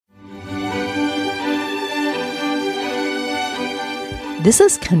This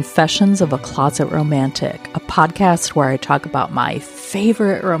is Confessions of a Closet Romantic, a podcast where I talk about my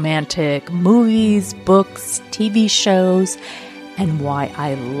favorite romantic movies, books, TV shows, and why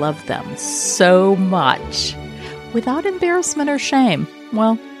I love them so much. Without embarrassment or shame.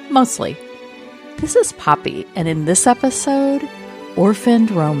 Well, mostly. This is Poppy, and in this episode,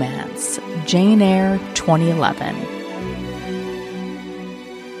 Orphaned Romance, Jane Eyre, 2011.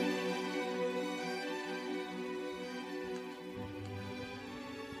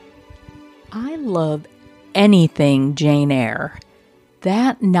 I love anything Jane Eyre.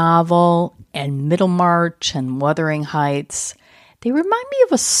 That novel and Middlemarch and Wuthering Heights, they remind me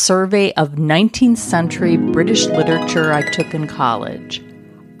of a survey of 19th century British literature I took in college.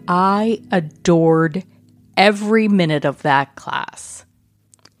 I adored every minute of that class.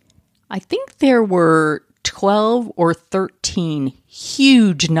 I think there were 12 or 13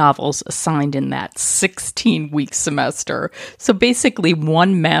 huge novels assigned in that 16-week semester. So basically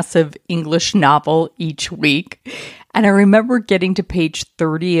one massive English novel each week. And I remember getting to page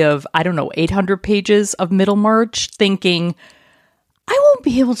 30 of, 800 pages of Middlemarch thinking, I won't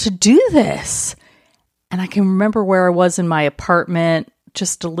be able to do this. And I can remember where I was in my apartment,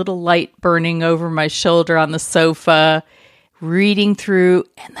 just a little light burning over my shoulder on the sofa, reading through,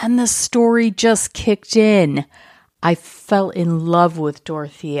 and then the story just kicked in. I fell in love with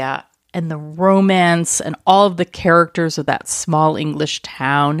Dorothea and the romance and all of the characters of that small English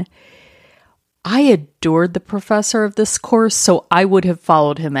town. I adored the professor of this course, so I would have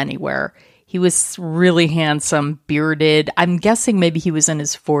followed him anywhere. He was really handsome, bearded. I'm guessing maybe he was in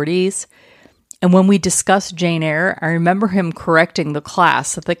his 40s. And when we discussed Jane Eyre, I remember him correcting the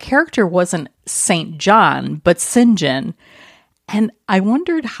class that the character wasn't St. John, but St. John. And I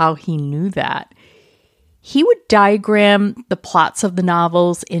wondered how he knew that. He would diagram the plots of the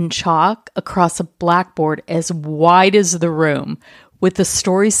novels in chalk across a blackboard as wide as the room, with the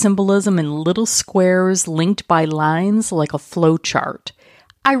story symbolism in little squares linked by lines like a flowchart.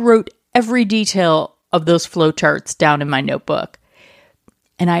 I wrote every detail of those flowcharts down in my notebook.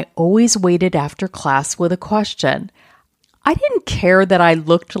 And I always waited after class with a question. I didn't care that I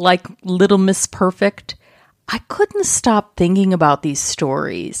looked like Little Miss Perfect. I couldn't stop thinking about these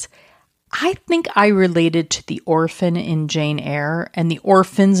stories. I think I related to the orphan in Jane Eyre and the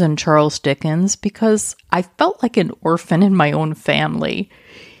orphans in Charles Dickens because I felt like an orphan in my own family.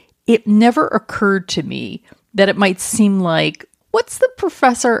 It never occurred to me that it might seem like, what's the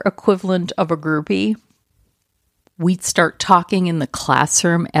professor equivalent of a groupie? We'd start talking in the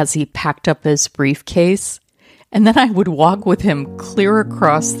classroom as he packed up his briefcase. And then I would walk with him clear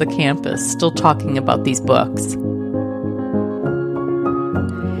across the campus, still talking about these books.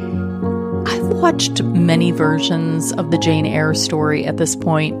 I've watched many versions of the Jane Eyre story at this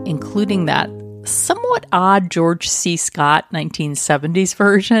point, including that somewhat odd George C. Scott 1970s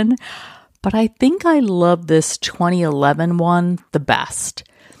version, but I think I love this 2011 one the best.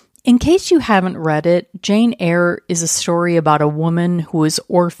 In case you haven't read it, Jane Eyre is a story about a woman who was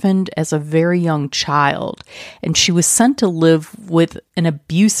orphaned as a very young child, and she was sent to live with an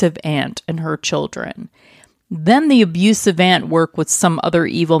abusive aunt and her children. Then the abusive aunt worked with some other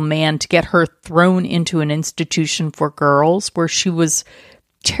evil man to get her thrown into an institution for girls where she was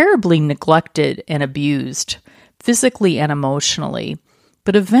terribly neglected and abused, physically and emotionally.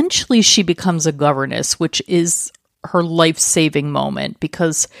 But eventually she becomes a governess, which is her life-saving moment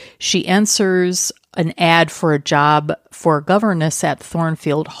because she answers an ad for a job for a governess at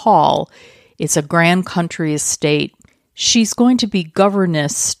Thornfield Hall. It's a grand country estate. She's going to be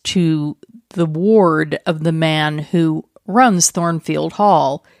governess to the ward of the man who runs Thornfield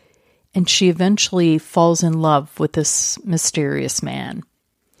Hall, and she eventually falls in love with this mysterious man.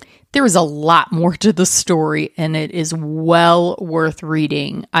 There is a lot more to the story, and it is well worth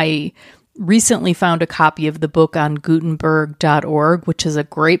reading. I recently found a copy of the book on Gutenberg.org, which is a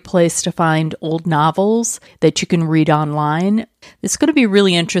great place to find old novels that you can read online. It's going to be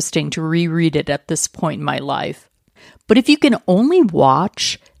really interesting to reread it at this point in my life. But if you can only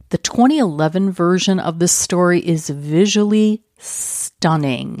watch, the 2011 version of the story is visually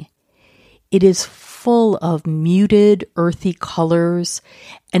stunning. It is full of muted, earthy colors,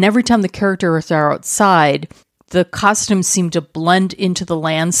 and every time the characters are outside, the costumes seem to blend into the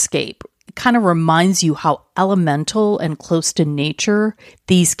landscape. It kind of reminds you how elemental and close to nature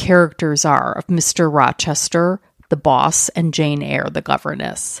these characters are of Mr. Rochester, the boss, and Jane Eyre, the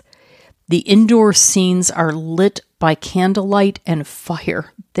governess. The indoor scenes are lit by candlelight and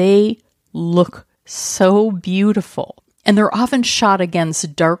fire. They look so beautiful. And they're often shot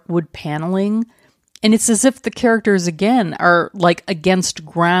against dark wood paneling. And it's as if the characters, again, are like against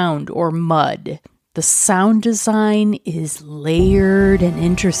ground or mud. The sound design is layered and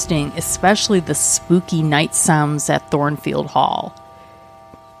interesting, especially the spooky night sounds at Thornfield Hall.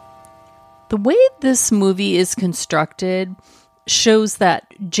 The way this movie is constructed shows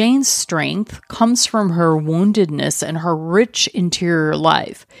that Jane's strength comes from her woundedness and her rich interior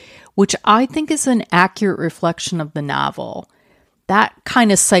life, which I think is an accurate reflection of the novel. That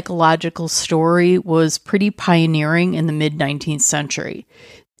kind of psychological story was pretty pioneering in the mid-19th century.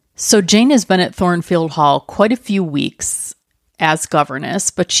 So Jane has been at Thornfield Hall quite a few weeks as governess,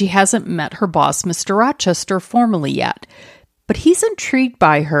 but she hasn't met her boss, Mr. Rochester, formally yet. But he's intrigued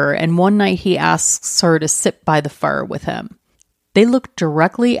by her, and one night he asks her to sit by the fire with him. They look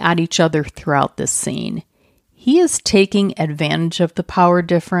directly at each other throughout this scene. He is taking advantage of the power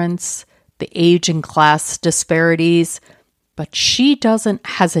difference, the age and class disparities, but she doesn't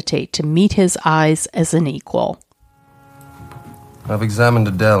hesitate to meet his eyes as an equal. I've examined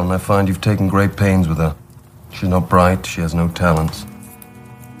Adele, and I find you've taken great pains with her. She's not bright, she has no talents.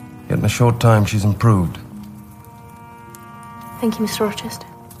 Yet in a short time, she's improved. Thank you, Mr. Rochester.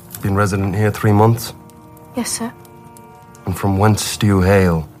 Been resident here 3 months? Yes, sir. And from whence do you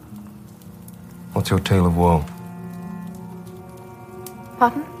hail? What's your tale of woe?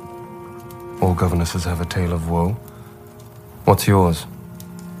 Pardon? All governesses have a tale of woe. What's yours?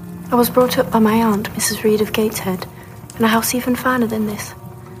 I was brought up by my aunt, Mrs. Reed of Gateshead, in a house even finer than this.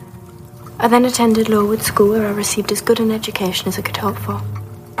 I then attended Lowood School, where I received as good an education as I could hope for.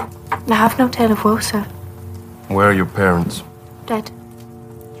 And I have no tale of woe, sir. Where are your parents? Dead.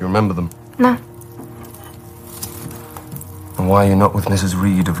 Do you remember them? No. And why are you not with Mrs.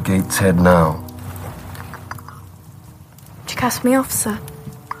 Reed of Gateshead now? She cast me off, sir.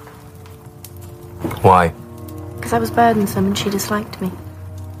 Why? Because I was burdensome and she disliked me.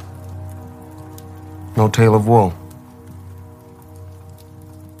 No tale of woe?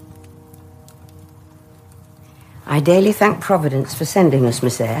 I daily thank Providence for sending us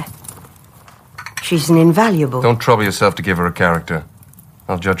Miss Eyre. She's an invaluable... Don't trouble yourself to give her a character.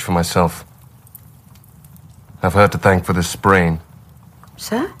 I'll judge for myself. I've her to thank for this sprain.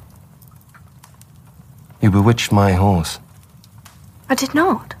 Sir? You bewitched my horse. I did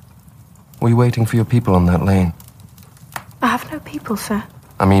not. Were you waiting for your people on that lane? I have no people, sir.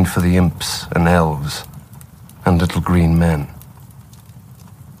 I mean for the imps and elves and little green men.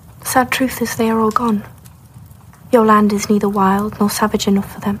 The sad truth is they are all gone. Your land is neither wild nor savage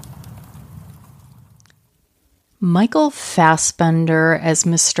enough for them. Michael Fassbender as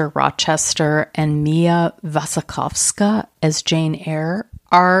Mr. Rochester and Mia Wasikowska as Jane Eyre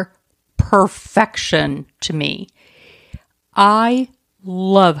are perfection to me. I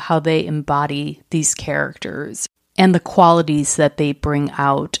love how they embody these characters and the qualities that they bring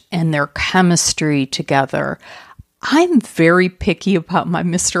out and their chemistry together. I'm very picky about my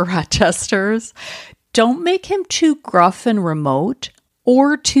Mr. Rochesters. Don't make him too gruff and remote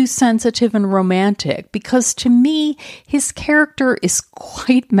or too sensitive and romantic, because to me, his character is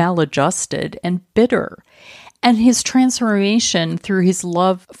quite maladjusted and bitter. And his transformation through his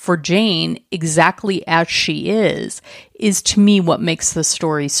love for Jane, exactly as she is to me what makes the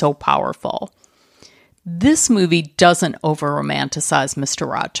story so powerful. This movie doesn't over-romanticize Mr.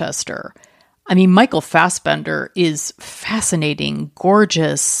 Rochester. I mean, Michael Fassbender is fascinating,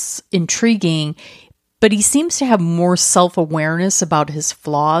 gorgeous, intriguing, but he seems to have more self-awareness about his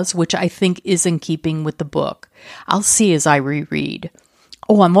flaws, which I think is in keeping with the book. I'll see as I reread.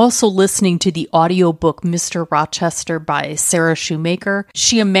 Oh, I'm also listening to the audiobook Mr. Rochester by Sarah Shoemaker.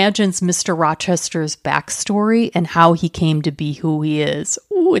 She imagines Mr. Rochester's backstory and how he came to be who he is.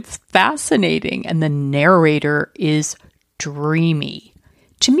 Oh, it's fascinating. And the narrator is dreamy.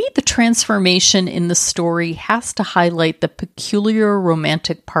 To me, the transformation in the story has to highlight the peculiar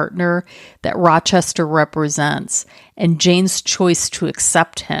romantic partner that Rochester represents and Jane's choice to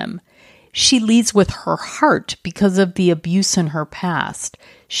accept him. She leads with her heart because of the abuse in her past.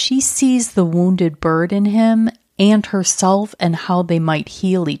 She sees the wounded bird in him and herself and how they might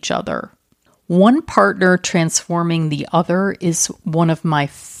heal each other. One partner transforming the other is one of my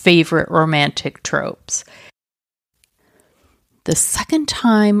favorite romantic tropes. The second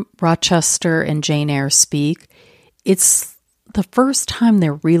time Rochester and Jane Eyre speak, it's the first time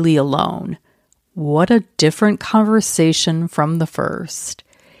they're really alone. What a different conversation from the first.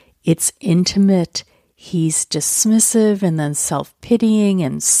 It's intimate, he's dismissive and then self-pitying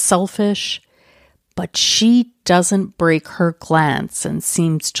and selfish, but she doesn't break her glance and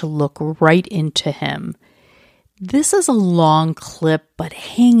seems to look right into him. This is a long clip, but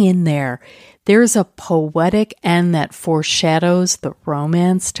hang in there. There's a poetic end that foreshadows the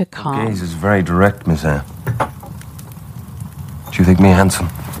romance to come. Your gaze is very direct, Miss Eyre. Do you think me handsome?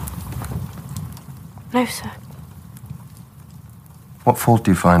 No, sir. What fault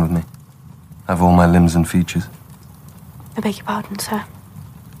do you find with me? I have all my limbs and features. I beg your pardon, sir.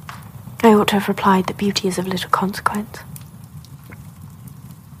 I ought to have replied that beauty is of little consequence.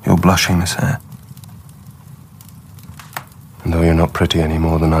 You're blushing, Miss Eyre. And though you're not pretty any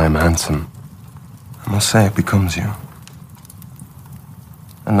more than I am handsome, I must say it becomes you.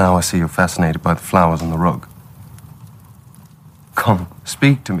 And now I see you're fascinated by the flowers on the rug. Come,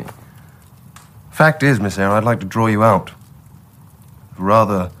 speak to me. Fact is, Miss Eyre, I'd like to draw you out.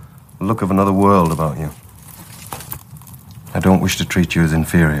 Rather, a look of another world about you. I don't wish to treat you as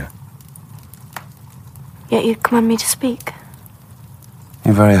inferior. Yet you command me to speak.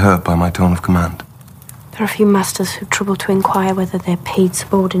 You're very hurt by my tone of command. There are few masters who trouble to inquire whether their paid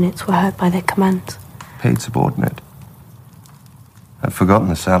subordinates were hurt by their commands. Paid subordinate? I've forgotten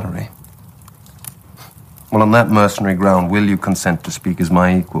the salary. Well, on that mercenary ground, will you consent to speak as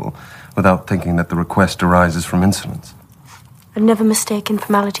my equal without thinking that the request arises from insolence? I've never mistaken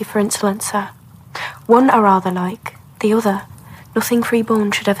formality for insolence, sir. One I rather like, the other, nothing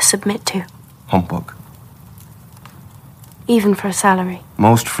freeborn should ever submit to. Humbug. Even for a salary.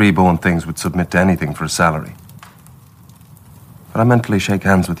 Most freeborn things would submit to anything for a salary. But I mentally shake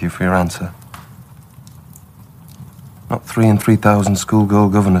hands with you for your answer. Not 3 in 3,000 schoolgirl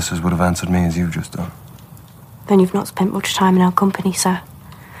governesses would have answered me as you've just done. Then you've not spent much time in our company, sir.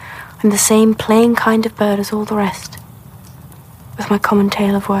 I'm the same plain kind of bird as all the rest, with my common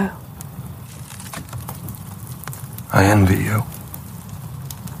tale of woe. I envy you.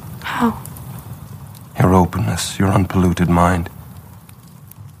 How? Your openness, your unpolluted mind.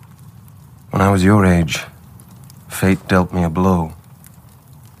 When I was your age, fate dealt me a blow.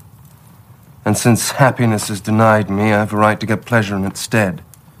 And since happiness is denied me, I have a right to get pleasure in its stead.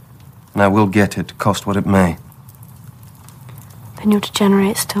 And I will get it, cost what it may. Then you'll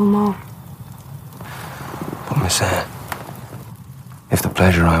degenerate still more. But Miss Eyre, if the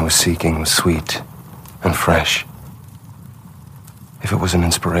pleasure I was seeking was sweet and fresh, if it was an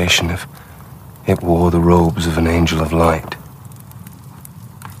inspiration, if it wore the robes of an angel of light,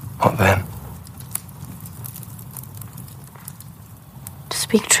 what then? To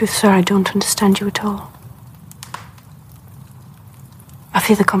speak truth, sir, I don't understand you at all. I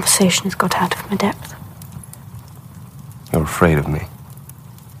fear the conversation has got out of my depth. You're afraid of me.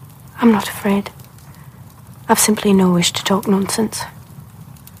 I'm not afraid. I've simply no wish to talk nonsense.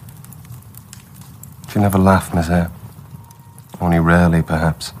 You never laugh, Miss Eyre. Only rarely,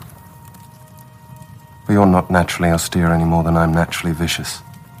 perhaps. But you're not naturally austere any more than I'm naturally vicious.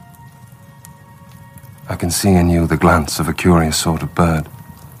 I can see in you the glance of a curious sort of bird,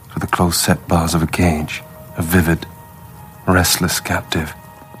 through the close-set bars of a cage, a vivid, restless captive.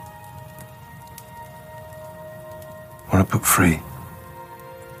 Were it put free,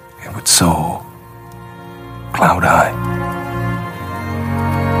 it would soar, cloud high.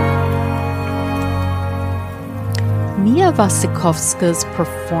 Mia Wasikowska's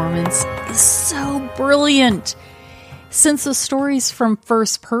performance is so brilliant. Since the story's from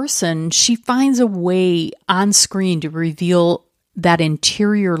first person, she finds a way on screen to reveal that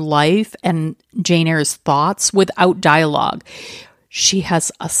interior life and Jane Eyre's thoughts without dialogue. She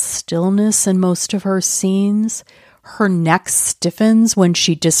has a stillness in most of her scenes. Her neck stiffens when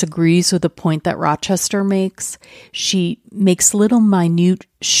she disagrees with a point that Rochester makes. She makes little minute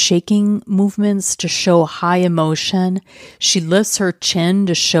shaking movements to show high emotion. She lifts her chin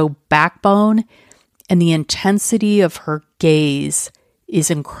to show backbone. And the intensity of her gaze is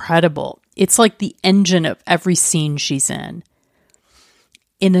incredible. It's like the engine of every scene she's in.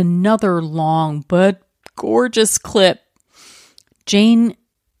 In another long but gorgeous clip, Jane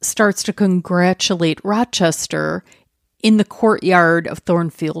starts to congratulate Rochester in the courtyard of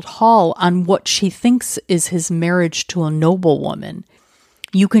Thornfield Hall on what she thinks is his marriage to a noblewoman.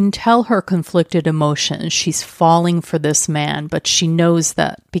 You can tell her conflicted emotions. She's falling for this man, but she knows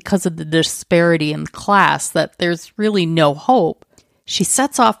that because of the disparity in class that there's really no hope. She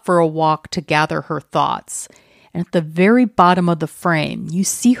sets off for a walk to gather her thoughts. And at the very bottom of the frame, you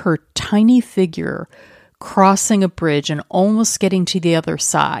see her tiny figure crossing a bridge and almost getting to the other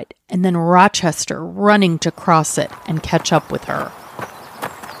side, and then Rochester running to cross it and catch up with her.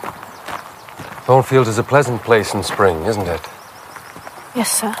 Thornfield is a pleasant place in spring, isn't it?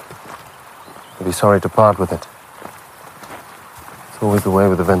 Yes, sir. You'd be sorry to part with it. It's always the way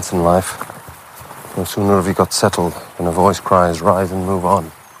with events in life. No sooner have you got settled than a voice cries, rise and move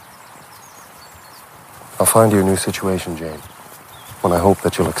on. I'll find you a new situation, Jane, one I hope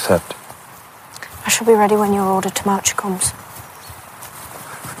that you'll accept. I shall be ready when your order to march comes.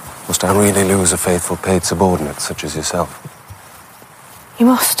 Must I really lose a faithful paid subordinate such as yourself? You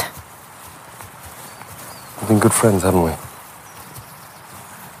must. been good friends, haven't we?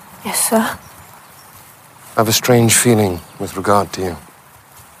 Yes, sir. I have a strange feeling with regard to you.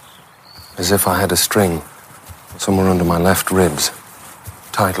 As if I had a string somewhere under my left ribs,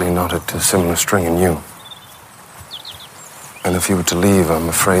 tightly knotted to a similar string in you. And if you were to leave, I'm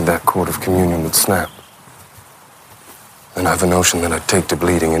afraid that cord of communion would snap. Then I have a notion that I'd take to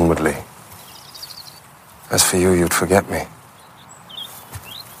bleeding inwardly. As for you, you'd forget me.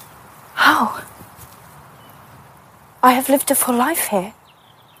 How? I have lived a full life here.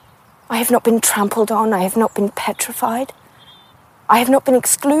 I have not been trampled on. I have not been petrified. I have not been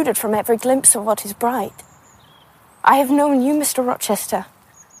excluded from every glimpse of what is bright. I have known you, Mr. Rochester.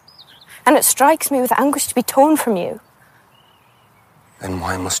 And it strikes me with anguish to be torn from you. Then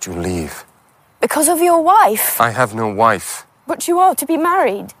why must you leave? Because of your wife. I have no wife. But you are to be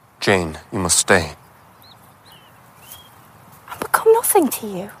married. Jane, you must stay. I've become nothing to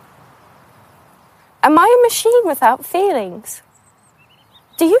you. Am I a machine without feelings?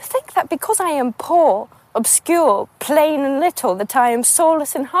 Do you think that because I am poor, obscure, plain and little, that I am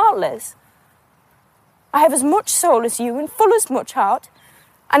soulless and heartless? I have as much soul as you and full as much heart.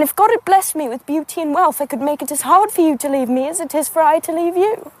 And if God had blessed me with beauty and wealth, I could make it as hard for you to leave me as it is for I to leave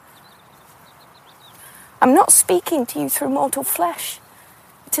you. I'm not speaking to you through mortal flesh.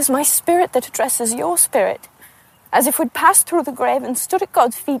 It is my spirit that addresses your spirit, as if we'd passed through the grave and stood at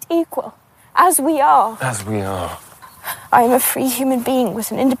God's feet equal, as we are. As we are. I am a free human being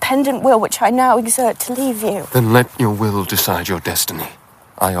with an independent will which I now exert to leave you. Then let your will decide your destiny.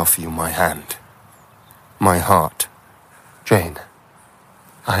 I offer you my hand. My heart. Jane,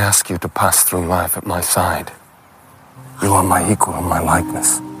 I ask you to pass through life at my side. You are my equal and my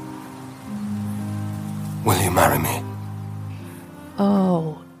likeness. Will you marry me?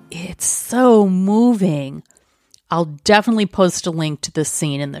 Oh, it's so moving. I'll definitely post a link to this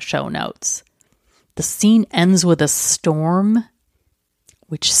scene in the show notes. The scene ends with a storm,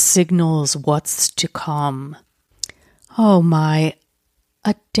 which signals what's to come. Oh my,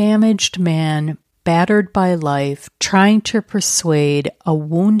 a damaged man, battered by life, trying to persuade a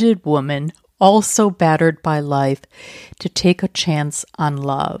wounded woman, also battered by life, to take a chance on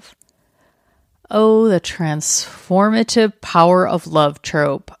love. Oh, the transformative power of love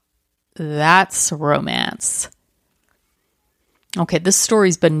trope. That's romance. Okay, this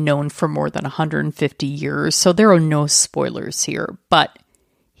story's been known for more than 150 years, so there are no spoilers here. But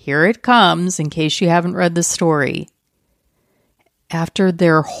here it comes, in case you haven't read the story. After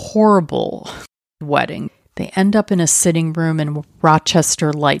their horrible wedding, they end up in a sitting room and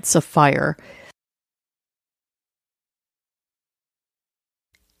Rochester lights a fire.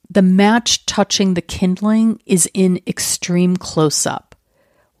 The match touching the kindling is in extreme close-up.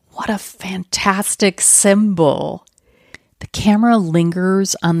 What a fantastic symbol! The camera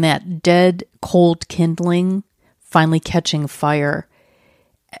lingers on that dead, cold kindling, finally catching fire.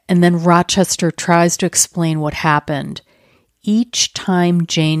 And then Rochester tries to explain what happened. Each time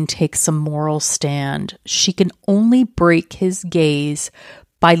Jane takes a moral stand, she can only break his gaze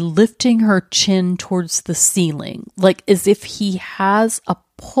by lifting her chin towards the ceiling, like as if he has a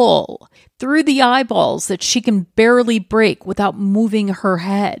pull through the eyeballs that she can barely break without moving her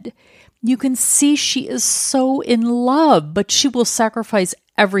head. You can see she is so in love, but she will sacrifice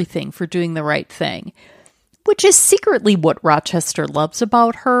everything for doing the right thing, which is secretly what Rochester loves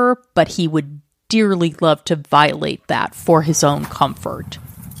about her, but he would dearly love to violate that for his own comfort.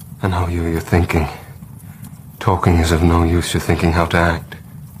 I know you're thinking. Talking is of no use, you're thinking how to act.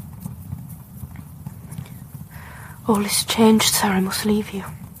 All is changed, sir. I must leave you.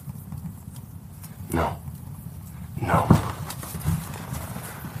 No. No.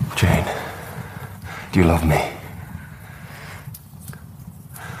 Jane, do you love me?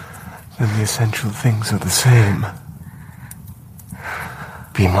 Then the essential things are the same.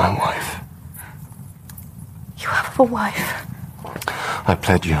 Be my wife. You have a wife. I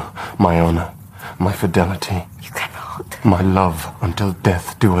pledge you my honor, my fidelity. You cannot. My love until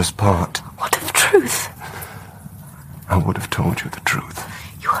death do us part. What of truth? I would have told you the truth.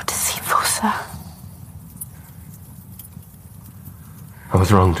 You are deceitful, sir. I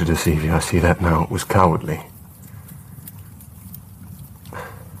was wrong to deceive you. I see that now. It was cowardly.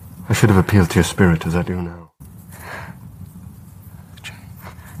 I should have appealed to your spirit as I do now.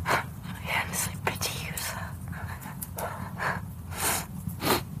 I honestly pity you, sir.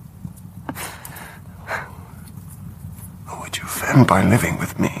 Who would you offend by living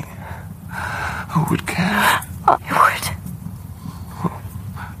with me? Who would care? I would.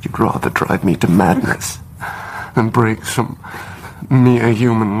 You'd rather drive me to madness than break some mere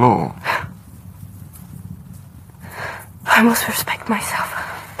human law. I must respect myself.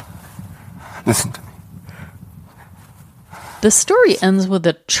 Listen to me. The story ends with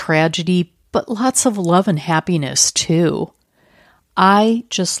a tragedy, but lots of love and happiness too. I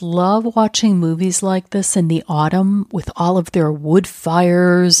just love watching movies like this in the autumn with all of their wood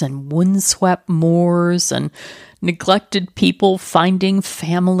fires and windswept moors and neglected people finding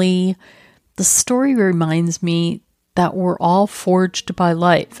family. The story reminds me that we're all forged by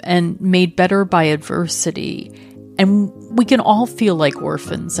life and made better by adversity, and we can all feel like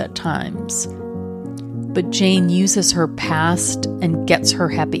orphans at times. But Jane uses her past and gets her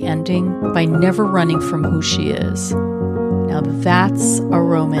happy ending by never running from who she is. Now that's a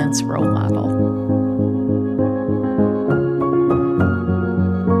romance role model.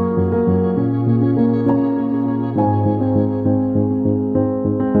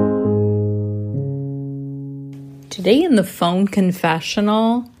 Today in the phone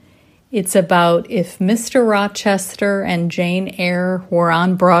confessional, it's about if Mr. Rochester and Jane Eyre were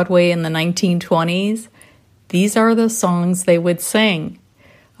on Broadway in the 1920s, these are the songs they would sing.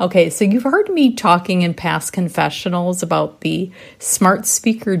 Okay, so you've heard me talking in past confessionals about the smart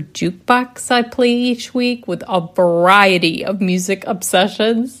speaker jukebox I play each week with a variety of music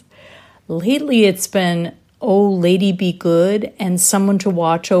obsessions. Lately it's been Oh Lady Be Good and Someone to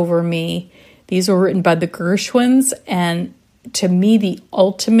Watch Over Me. These were written by the Gershwins, and to me, the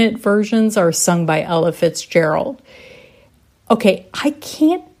ultimate versions are sung by Ella Fitzgerald. Okay, I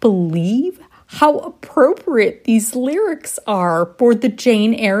can't believe how appropriate these lyrics are for the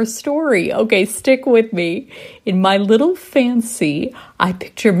Jane Eyre story. Okay, stick with me. In my little fancy, I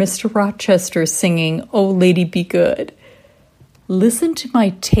picture Mr. Rochester singing, Oh Lady Be Good. Listen to my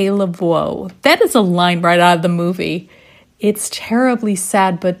tale of woe. That is a line right out of the movie. It's terribly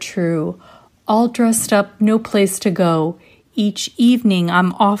sad but true. All dressed up, no place to go. Each evening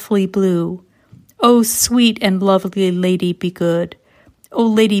I'm awfully blue. Oh, sweet and lovely lady, be good. Oh,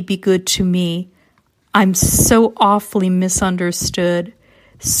 lady, be good to me. I'm so awfully misunderstood.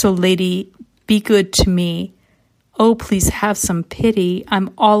 So, lady, be good to me. Oh, please have some pity.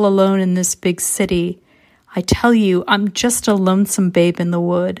 I'm all alone in this big city. I tell you, I'm just a lonesome babe in the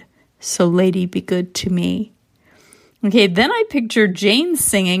wood. So, lady, be good to me. Okay, then I picture Jane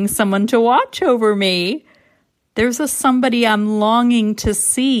singing Someone to Watch Over Me. There's a somebody I'm longing to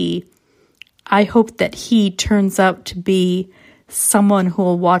see. I hope that he turns out to be someone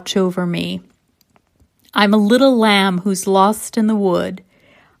who'll watch over me. I'm a little lamb who's lost in the wood.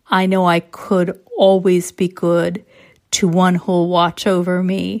 I know I could always be good to one who'll watch over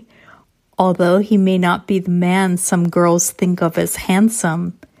me. Although he may not be the man some girls think of as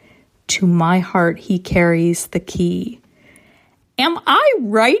handsome, to my heart he carries the key. Am I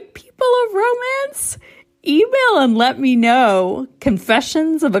right, people of romance? Email and let me know.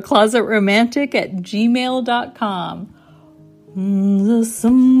 confessionsofaclosetromantic@gmail.com. The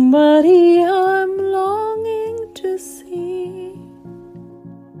somebody I'm longing to see.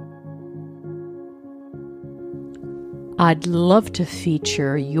 I'd love to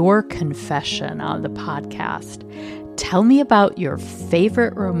feature your confession on the podcast. Tell me about your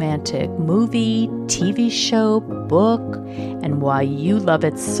favorite romantic movie, TV show, book, and why you love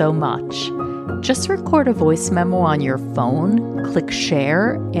it so much. Just record a voice memo on your phone, click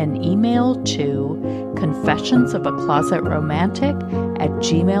share, and email to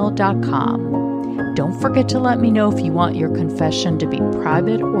confessionsofaclosetromantic@gmail.com. Don't forget to let me know if you want your confession to be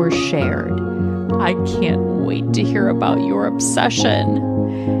private or shared. I can't wait to hear about your obsession.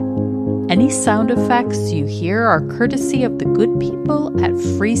 Any sound effects you hear are courtesy of the good people at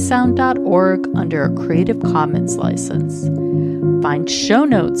freesound.org under a Creative Commons license. Find show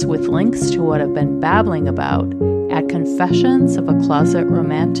notes with links to what I've been babbling about at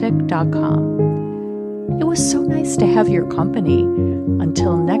confessionsofaclosetromantic.com. It was so nice to have your company.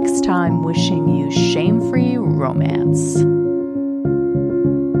 Until next time, wishing you shame-free romance.